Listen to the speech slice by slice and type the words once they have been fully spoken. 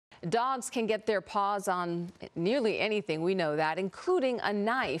Dogs can get their paws on nearly anything, we know that, including a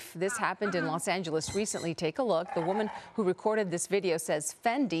knife. This happened in Los Angeles recently. Take a look. The woman who recorded this video says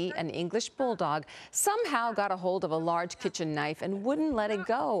Fendi, an English bulldog, somehow got a hold of a large kitchen knife and wouldn't let it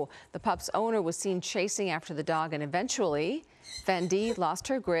go. The pup's owner was seen chasing after the dog, and eventually Fendi lost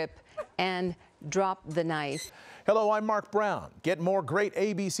her grip and dropped the knife. Hello, I'm Mark Brown. Get more great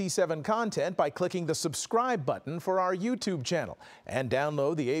ABC7 content by clicking the subscribe button for our YouTube channel and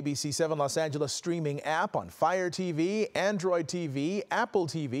download the ABC7 Los Angeles streaming app on Fire TV, Android TV, Apple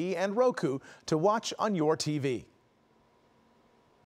TV, and Roku to watch on your TV.